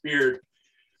just disappeared.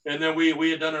 And then we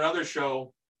had done another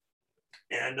show,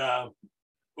 and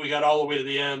we got all the way to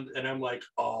the end, and I'm like,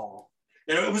 oh,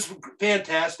 and it was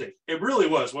fantastic. It really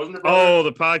was, wasn't it, brother? Oh,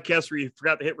 the podcast where you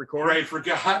forgot to hit record. Right,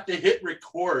 forgot to hit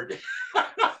record.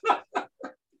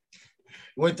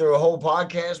 Went through a whole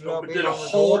podcast without being did a on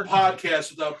whole record.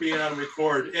 podcast without being on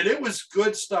record, and it was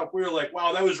good stuff. We were like,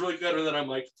 wow, that was really good. And then I'm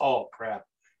like, oh crap.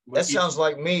 That sounds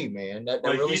like me, man. That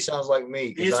really sounds like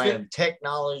me, because I am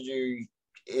technology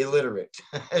illiterate.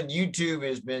 YouTube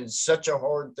has been such a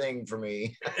hard thing for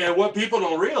me. And what people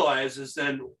don't realize is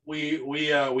then we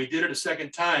did it a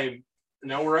second time.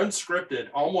 Now we're unscripted,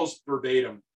 almost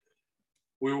verbatim.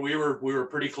 We were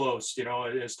pretty close,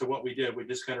 as to what we did. We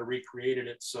just kind of recreated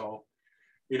it. So,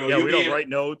 we don't write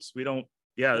notes. We don't.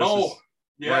 Yeah.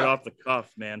 Right off the cuff,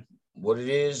 man. What it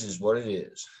is what it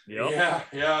is. Yep.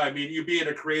 Yeah. I mean, you being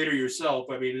a creator yourself,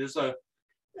 I mean, there's a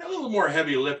little more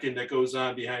heavy lifting that goes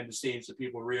on behind the scenes that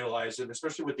people realize, and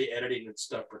especially with the editing and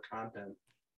stuff for content.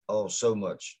 Oh, so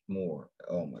much more.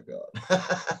 Oh my God.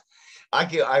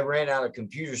 I ran out of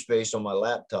computer space on my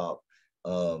laptop.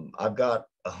 I've got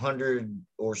 100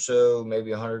 or so,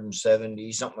 maybe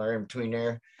 170, something in between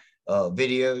there,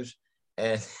 videos,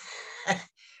 and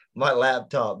my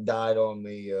laptop died on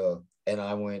me. And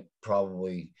I went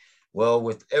probably,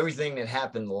 with everything that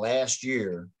happened last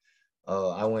year,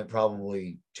 I went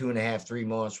probably 2.5, 3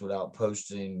 months without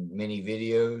posting many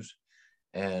videos.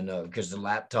 And because the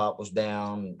laptop was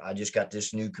down, I just got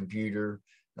this new computer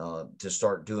to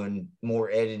start doing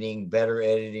more editing, better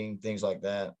editing, things like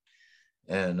that.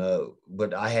 And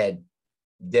but I had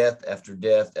death after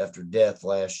death after death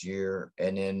last year.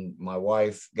 And then my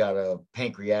wife got a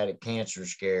pancreatic cancer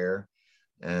scare,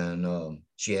 and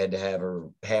she had to have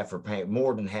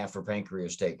more than half her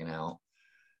pancreas taken out.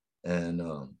 And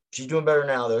she's doing better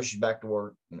now, though. She's back to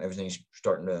work, and everything's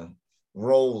starting to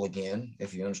roll again,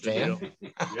 if you understand.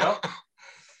 Yep.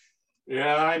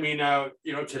 Yeah, I mean,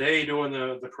 today doing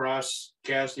the cross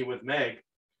casting with Meg,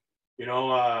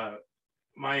 my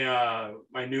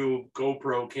new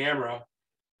GoPro camera,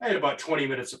 I had about 20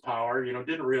 minutes of power,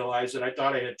 didn't realize it. I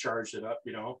thought I had charged it up,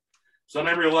 So then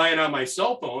I'm relying on my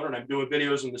cell phone, and I'm doing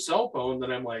videos on the cell phone.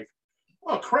 Then I'm like,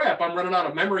 oh crap, I'm running out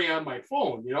of memory on my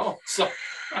phone, So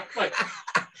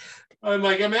I mean,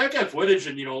 I got footage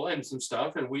and some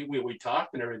stuff, and we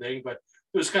talked and everything, but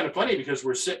it was kind of funny because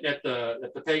we're sitting at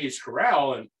the Peggy's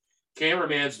Corral, and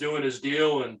cameraman's doing his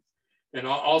deal, and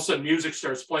all of a sudden music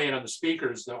starts playing on the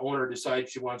speakers. The owner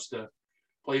decides she wants to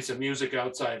play some music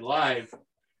outside live,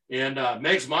 and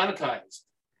Meg's monetized,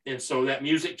 and so that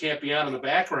music can't be on in the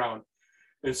background.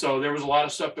 And so there was a lot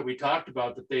of stuff that we talked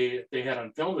about that they had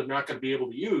on film that they're not going to be able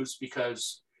to use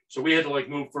so we had to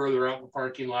move further out in the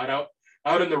parking lot,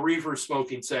 out in the reefer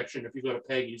smoking section. If you go to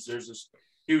Peggy's, there's this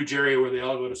huge area where they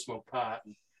all go to smoke pot.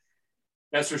 And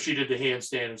that's where she did the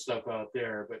handstand and stuff out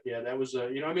there. But yeah, that was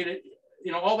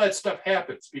all that stuff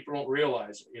happens. People don't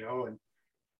realize it,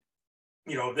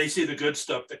 and they see the good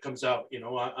stuff that comes out,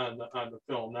 on the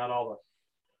film, not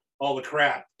all the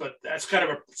crap. But that's kind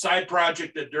of a side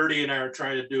project that Dirty and I are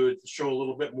trying to do, to show a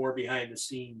little bit more behind the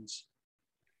scenes.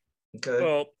 Okay.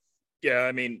 Well, yeah,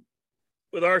 I mean,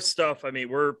 with our stuff, I mean,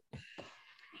 we're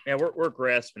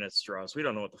grasping at straws. We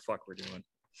don't know what the fuck we're doing.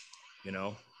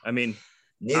 I mean,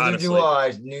 neither honestly, do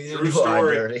I. Neither do I,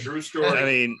 Dirty. True story. I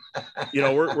mean,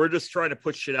 we're just trying to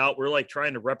put shit out. We're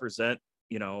trying to represent,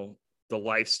 the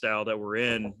lifestyle that we're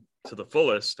in to the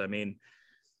fullest. I mean,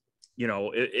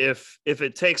 if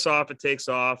it takes off, it takes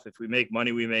off. If we make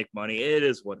money, we make money. It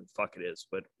is what the fuck it is.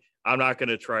 But I'm not going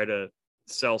to try to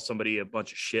sell somebody a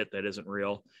bunch of shit that isn't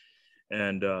real.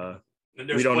 And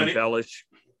we don't embellish.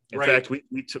 In fact,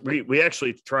 we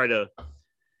actually try to.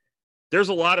 There's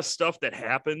a lot of stuff that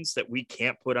happens that we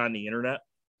can't put on the internet.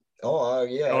 Oh,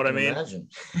 yeah. You know what I mean? Imagine.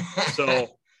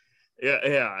 So,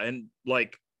 yeah. And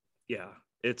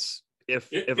it's, if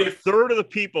a third of the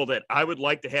people that I would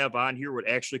like to have on here would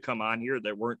actually come on here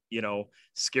that weren't,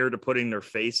 scared of putting their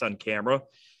face on camera,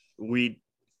 we'd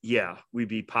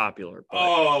be popular.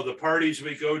 But, the parties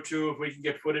we go to, if we can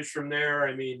get footage from there,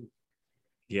 I mean,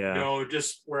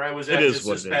 just where I was at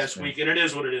this past week, and it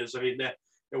is what it is. I mean, that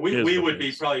we would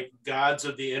be probably gods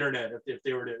of the internet if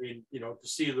they were to, to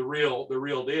see the real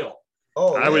deal.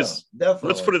 Oh, I yeah, was, definitely.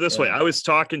 let's put it this way. Yeah. I was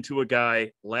talking to a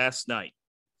guy last night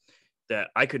that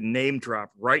I could name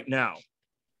drop right now,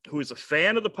 who is a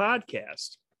fan of the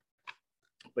podcast,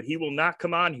 but he will not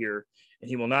come on here and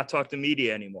he will not talk to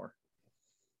media anymore.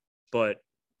 But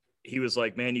he was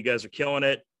like, man, you guys are killing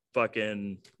it.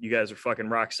 You guys are fucking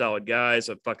rock solid guys.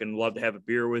 I'd fucking love to have a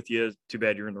beer with you. Too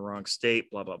bad you're in the wrong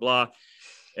state, blah, blah, blah.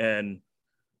 And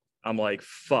I'm like,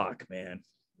 fuck, man.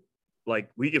 Like,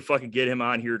 we could fucking get him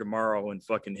on here tomorrow and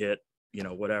fucking hit,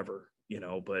 whatever,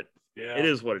 but it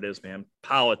is what it is, man.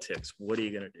 Politics. What are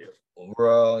you going to do?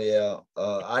 Well, yeah.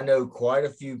 I know quite a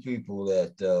few people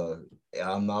that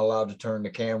I'm not allowed to turn the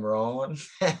camera on.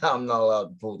 I'm not allowed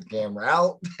to pull the camera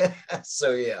out.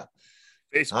 So, yeah.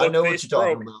 Facebook, I know what you're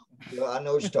talking about. I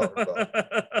know what you're talking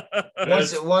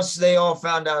about. Once they all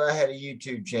found out I had a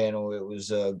YouTube channel, it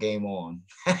was game on.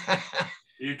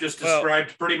 You just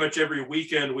described pretty much every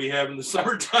weekend we have in the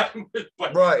summertime.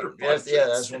 Right. That's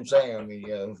what I'm saying. I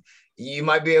mean, you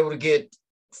might be able to get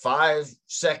 5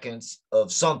 seconds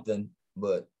of something,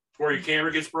 but before your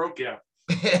camera gets broke, yeah.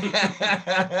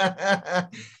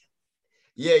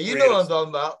 Yeah, you know what I'm talking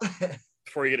about.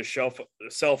 Before you get a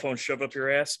cell phone shoved up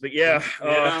your ass. But yeah.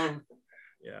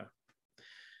 Yeah.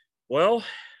 Well.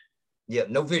 Yeah,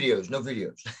 no videos.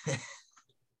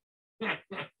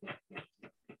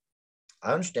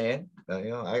 I understand.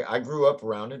 I grew up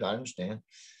around it. I understand.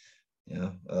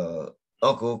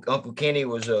 Uncle Kenny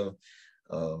was a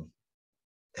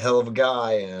hell of a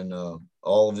guy, and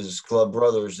all of his club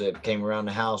brothers that came around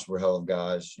the house were hell of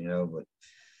guys, but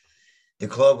the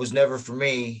club was never for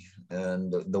me.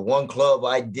 And the one club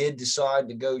I did decide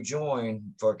to go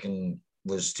join fucking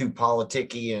was too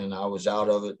politicky, and I was out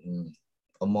of it in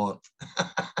a month.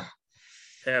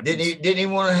 Didn't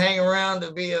even want to hang around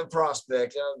to be a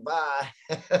prospect. Bye.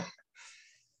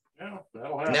 Yeah,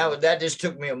 now that just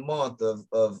took me a month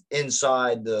of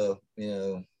inside the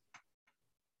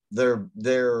their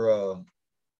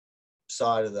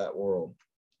side of that world.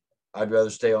 I'd rather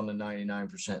stay on the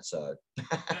 99% side.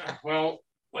 Yeah, well,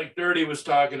 like Dirty was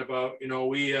talking about,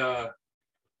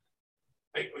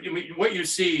 what you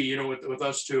see, with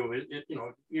us too,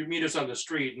 you meet us on the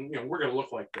street and, we're going to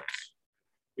look like this.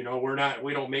 We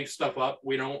don't make stuff up.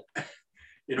 We don't,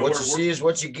 what you see is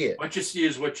what you get. What you see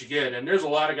is what you get. And there's a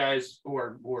lot of guys who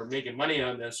are making money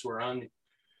on this, who are on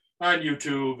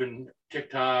YouTube and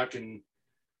TikTok and,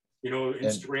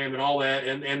 Instagram and all that.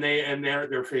 And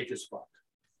they're fake as fuck.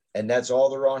 And that's all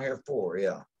they're on here for.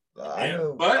 Yeah. I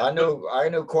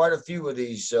know quite a few of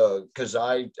these because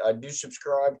I do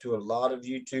subscribe to a lot of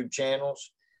YouTube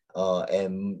channels,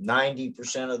 and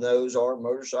 90% of those are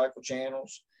motorcycle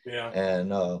channels. Yeah.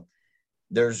 And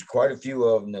there's quite a few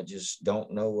of them that just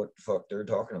don't know what the fuck they're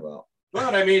talking about.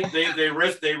 But I mean, they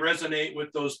resonate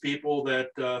with those people that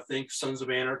think Sons of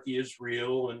Anarchy is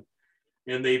real,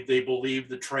 and they believe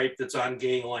the tripe that's on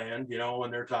gangland,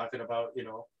 when they're talking about,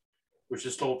 which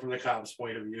is told from the cops'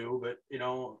 point of view. But,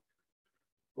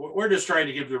 we're just trying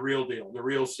to give the real deal, the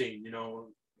real scene,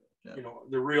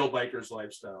 the real biker's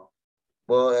lifestyle.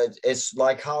 Well, it's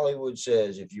like Hollywood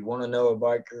says, if you want to know a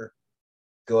biker,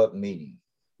 go up and meet him.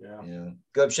 Yeah.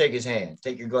 Go up, shake his hand,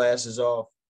 take your glasses off,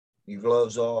 your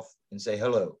gloves off, and say,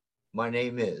 hello, my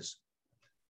name is.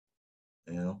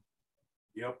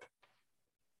 Yep.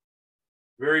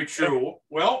 Very true.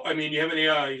 Well, I mean, you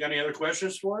got any other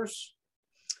questions for us?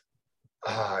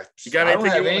 I don't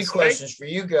have any questions for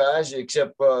you guys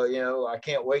except, I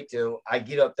can't wait till I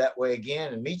get up that way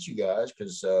again and meet you guys,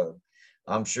 because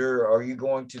I'm sure, are you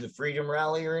going to the Freedom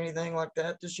Rally or anything like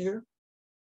that this year?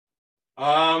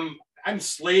 I'm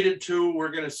slated to.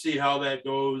 We're going to see how that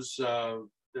goes.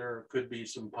 There could be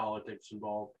some politics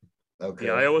involved. Okay.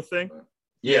 The Iowa thing?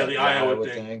 Yeah, the Iowa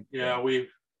thing. Yeah, we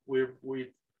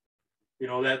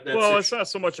that. Well, it's not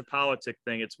so much a politic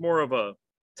thing. It's more of a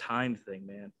time thing,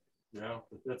 man. Yeah,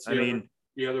 that's the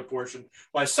other portion.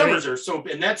 Why summers are so,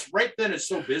 and that's right then it's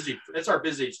so busy. That's our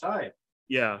busiest time.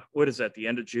 Yeah. What is that? The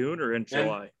end of June or in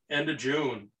July? End of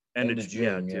June. End of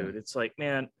June, yeah, dude. It's like,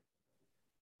 man,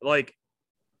 like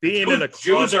being in a club.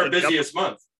 June's our busiest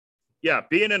month. Yeah,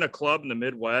 being in a club in the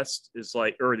Midwest is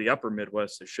like, or the upper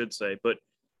Midwest, I should say. But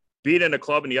being in a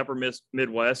club in the upper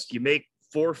Midwest, you make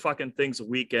 4 fucking things a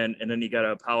weekend, and then you got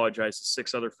to apologize to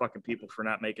 6 other fucking people for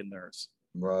not making theirs.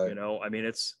 Right. I mean,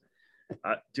 it's,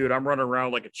 dude, I'm running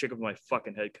around like a chicken with my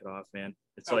fucking head cut off, man.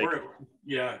 It's like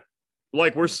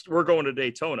we're going to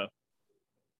Daytona,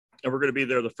 and we're going to be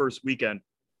there the first weekend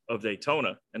of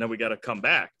Daytona, and then we got to come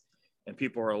back, and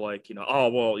people are like, oh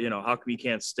well, how come you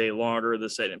can't stay longer?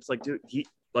 This and it's like, dude,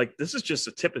 this is just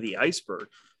the tip of the iceberg.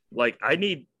 Like, I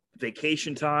need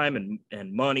vacation time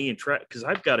and money and because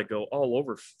I've got to go all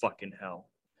over fucking hell.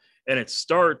 And it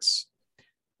starts,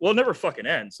 well, it never fucking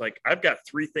ends. Like I've got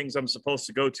 3 things I'm supposed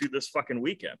to go to this fucking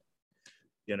weekend,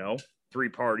 3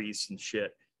 parties and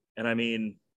shit. And I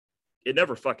mean, it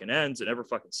never fucking ends. It never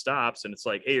fucking stops. And it's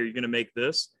like, hey, are you going to make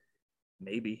this?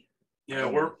 Maybe. Yeah,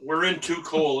 we're in 2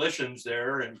 coalitions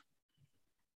there. And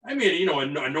I mean,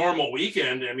 a normal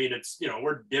weekend, I mean, it's,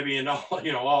 we're divvying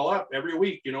all up every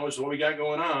week, is what we got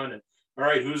going on. And all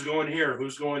right, who's going here?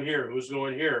 Who's going here? Who's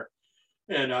going here?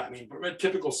 And I mean, a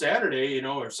typical Saturday,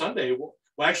 or Sunday, well,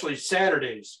 actually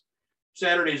Saturdays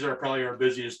are probably our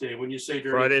busiest day. When you say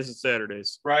Fridays and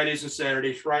Saturdays,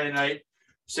 Friday night,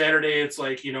 Saturday, it's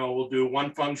like, we'll do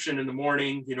one function in the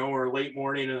morning, or late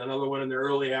morning, and another one in the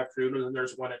early afternoon, and then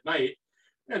there's one at night.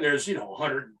 And there's,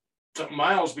 100 something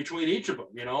miles between each of them,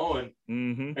 and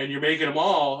and you're making them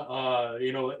all,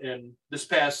 and this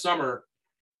past summer,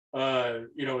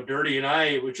 Dirty and I,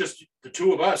 it was just the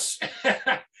 2 of us.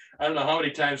 I don't know how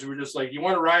many times we were just like, you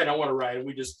want to ride? I want to ride. And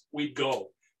we'd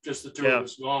go, just the 2 of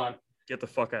us gone. Get the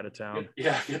fuck out of town.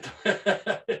 Yeah.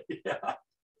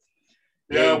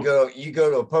 Yeah, you go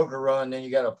to a poker run, then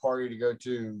you got a party to go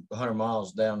to 100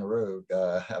 miles down the road.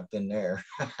 I've been there.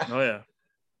 Oh yeah.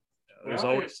 There's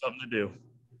always something to do.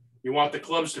 You want the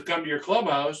clubs to come to your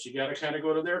clubhouse, you got to kind of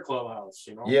go to their clubhouse,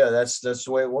 Yeah, that's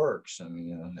the way it works. I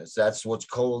mean, that's what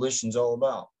coalition's all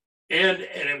about. And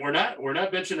we're not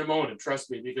bitching and moaning,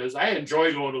 trust me, because I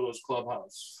enjoy going to those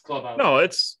clubhouse. No,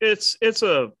 it's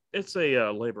a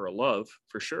labor of love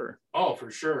for sure. Oh, for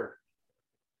sure.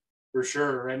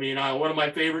 I mean, one of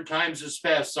my favorite times this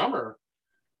past summer,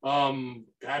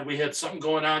 God, we had something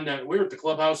going on that we were at the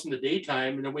clubhouse in the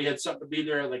daytime, and then we had something to be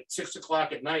there at like 6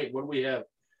 o'clock at night. What do we have?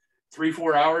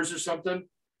 3-4 hours or something.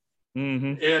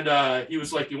 And he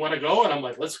was like, you want to go? And I'm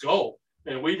like, let's go.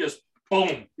 And we just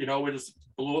boom, we just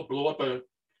blew up a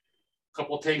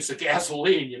couple of tanks of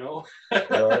gasoline, Right.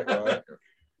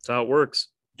 That's how it works.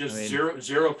 Just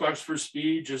zero fucks for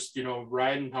speed, just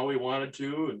riding how we wanted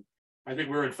to. And I think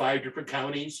we're in 5 different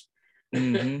counties. I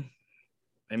mean,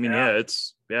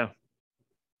 yeah.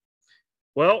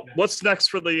 Well, what's next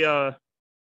for the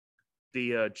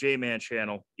J-Man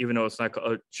channel, even though it's not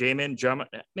called Jaman. There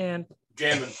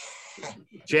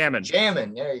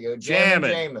you go.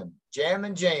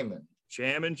 Jaman.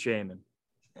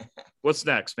 What's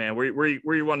next, man? Where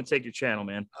you want to take your channel,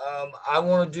 man? I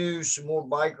want to do some more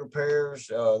bike repairs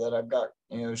that I've got,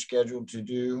 scheduled to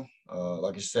do.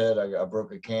 Like I said, I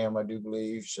broke a cam, I do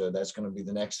believe, so that's going to be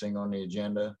the next thing on the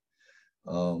agenda.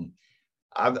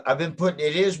 I've been putting,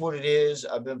 it is what it is.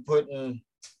 I've been putting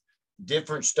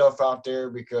different stuff out there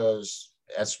because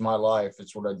that's my life.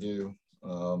 It's what I do.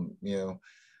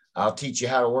 I'll teach you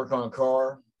how to work on a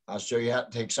car. I'll show you how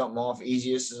to take something off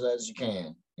easiest as you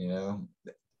can.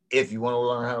 If you want to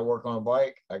learn how to work on a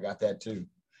bike, I got that too.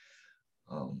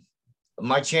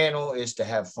 My channel is to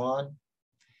have fun,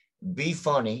 be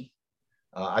funny.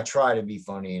 I try to be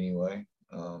funny anyway.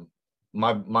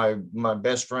 My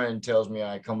best friend tells me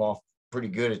I come off pretty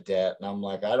good at that, and I'm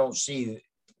like, I don't see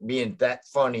being that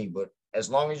funny, but as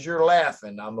long as you're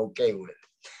laughing, I'm okay with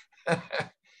it.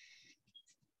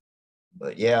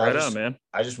 But yeah, man.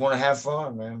 I just want to have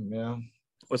fun, man.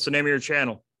 What's the name of your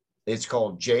channel? It's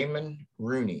called Jaman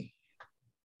Rooney.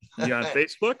 You on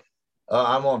Facebook?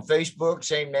 I'm on Facebook,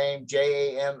 same name,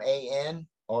 JAMAN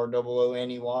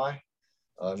ROONEY,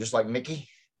 just like Mickey.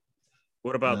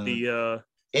 What about the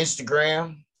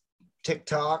Instagram,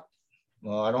 TikTok?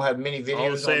 Well, I don't have many videos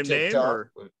all the same on TikTok. Name,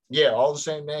 or? Yeah, all the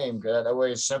same name. That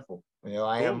way it's simple.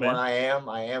 I am man. what I am.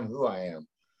 I am who I am.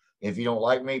 If you don't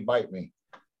like me, bite me.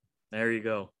 There you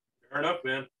go. Fair enough,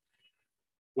 man.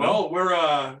 Well,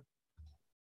 we're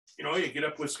you get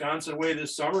up Wisconsin way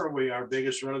this summer. Our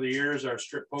biggest run of the year is our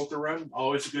strip poker run.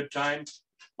 Always a good time.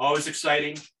 Always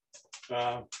exciting.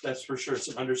 That's for sure. It's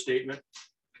an understatement.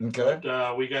 Okay.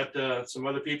 But we got some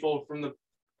other people from the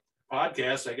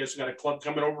podcast. I guess we got a club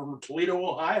coming over from Toledo,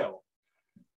 Ohio.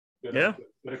 Gonna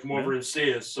come over and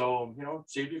see us. So,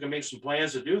 see if you can make some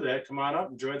plans to do that. Come on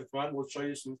up, enjoy the fun. We'll show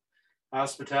you some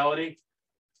hospitality.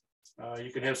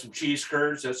 You can have some cheese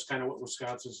curds. That's kind of what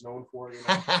Wisconsin's known for.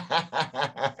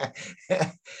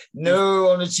 No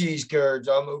on the cheese curds.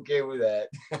 I'm okay with that.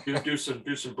 do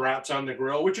some brats on the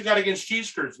grill. What you got against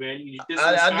cheese curds, man?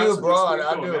 I do a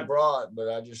broad, but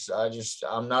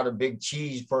I'm not a big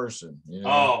cheese person.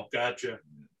 Oh, gotcha.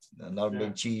 I'm not a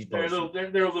big cheese person.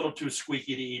 They're a little too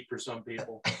squeaky to eat for some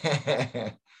people.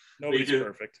 Nobody's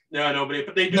perfect. No,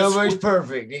 but they do. Nobody's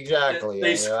perfect. Exactly.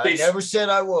 I never said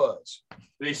I was.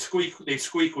 They squeak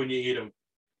when you eat them.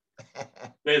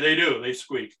 They do. They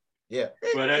squeak. Yeah.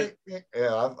 But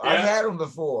I've had them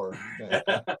before.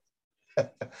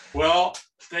 Well,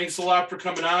 thanks a lot for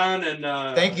coming on,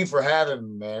 and Thank you for having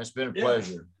me, man. It's been a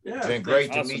pleasure. Yeah, it's been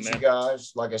great to awesome, meet man. you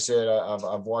guys. Like I said,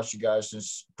 I've watched you guys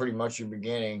since pretty much your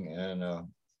beginning, and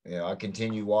I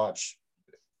continue watch.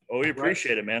 Oh, we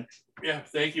appreciate it, man. Yeah,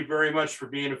 thank you very much for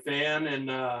being a fan,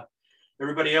 and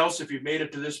everybody else, if you've made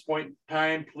it to this point in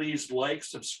time, please like,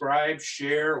 subscribe,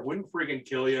 share. It wouldn't friggin'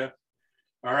 kill you.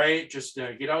 All right, just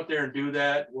get out there and do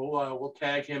that. We'll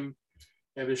tag him.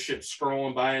 Have his shit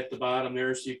scrolling by at the bottom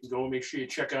there, so you can go make sure you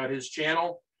check out his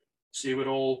channel, see what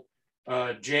old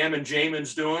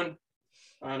Jaman's doing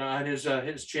on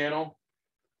his channel.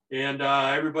 And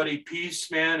everybody,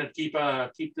 peace, man, and keep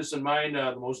this in mind.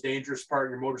 The most dangerous part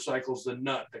of your motorcycle is the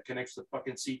nut that connects the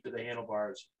fucking seat to the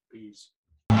handlebars. Peace.